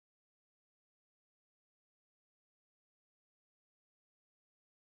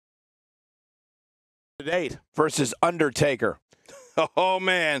8 versus Undertaker. Oh,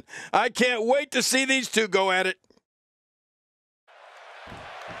 man. I can't wait to see these two go at it.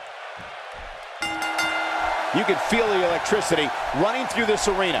 You can feel the electricity running through this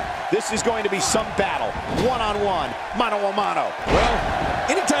arena. This is going to be some battle. One-on-one, mano-a-mano. Well,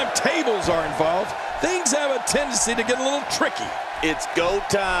 anytime tables are involved, things have a tendency to get a little tricky. It's go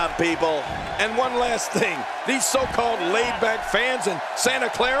time, people. And one last thing. These so-called laid-back fans in Santa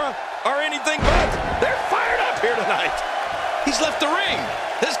Clara are anything but. They're fired up here tonight. He's left the ring.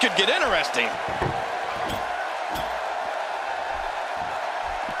 This could get interesting.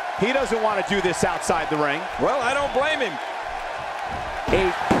 He doesn't want to do this outside the ring. Well, I don't blame him. A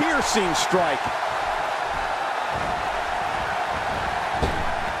piercing strike.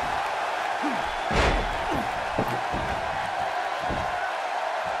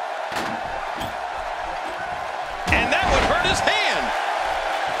 And that would hurt his hand.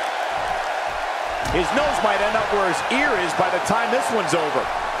 His nose might end up where his ear is by the time this one's over.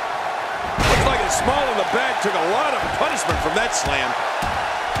 Looks like his small in the bag took a lot of punishment from that slam.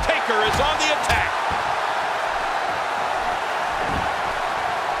 Taker is on the attack.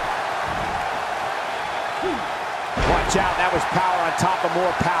 Watch out, that was power on top of more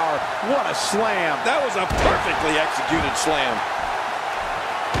power. What a slam. That was a perfectly executed slam.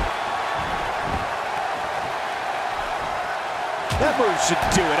 That move should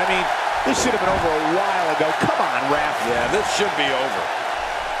do it. I mean, this should have been over a while ago. Come on, ref. Yeah, this should be over.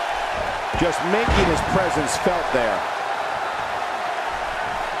 Just making his presence felt there.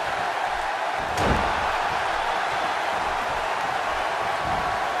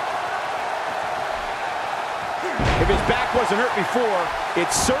 If his back wasn't hurt before,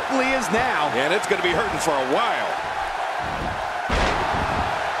 it certainly is now. And it's going to be hurting for a while.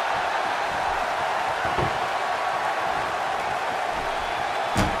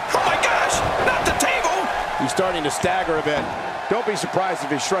 Oh my gosh, not the table! He's starting to stagger a bit. Don't be surprised if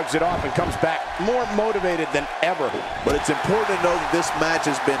he shrugs it off and comes back more motivated than ever. But it's important to know that this match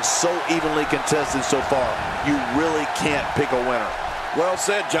has been so evenly contested so far. You really can't pick a winner. Well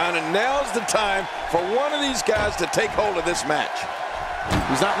said, John, and now's the time for one of these guys to take hold of this match.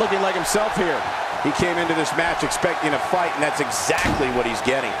 He's not looking like himself here. He came into this match expecting a fight, and that's exactly what he's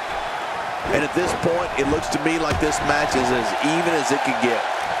getting. And at this point, it looks to me like this match is as even as it could get.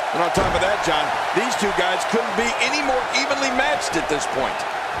 And on top of that, John, these two guys couldn't be any more evenly matched at this point.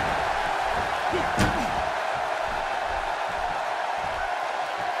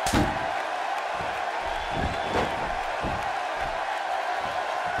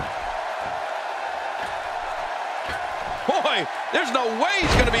 Boy, there's no way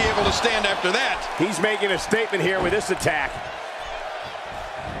he's going to be able to stand after that. He's making a statement here with this attack.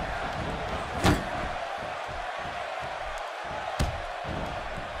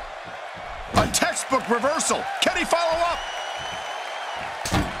 A textbook reversal. Can he follow up?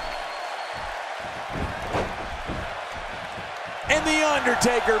 And the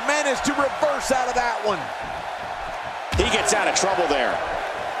Undertaker managed to reverse out of that one. He gets out of trouble there.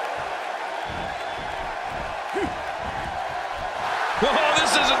 Oh,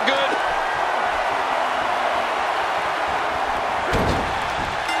 this isn't good.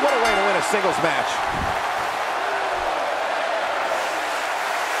 What a way to win a singles match.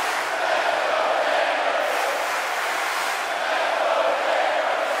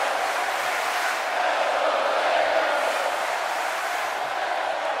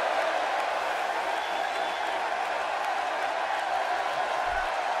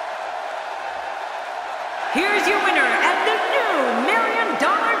 Here's your winner and the new $1 million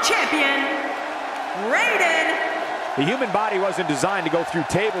champion, Rated. The human body wasn't designed to go through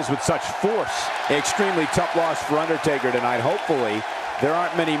tables with such force. An extremely tough loss for Undertaker tonight. Hopefully, there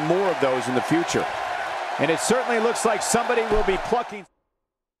aren't many more of those in the future. And it certainly looks like somebody will be plucking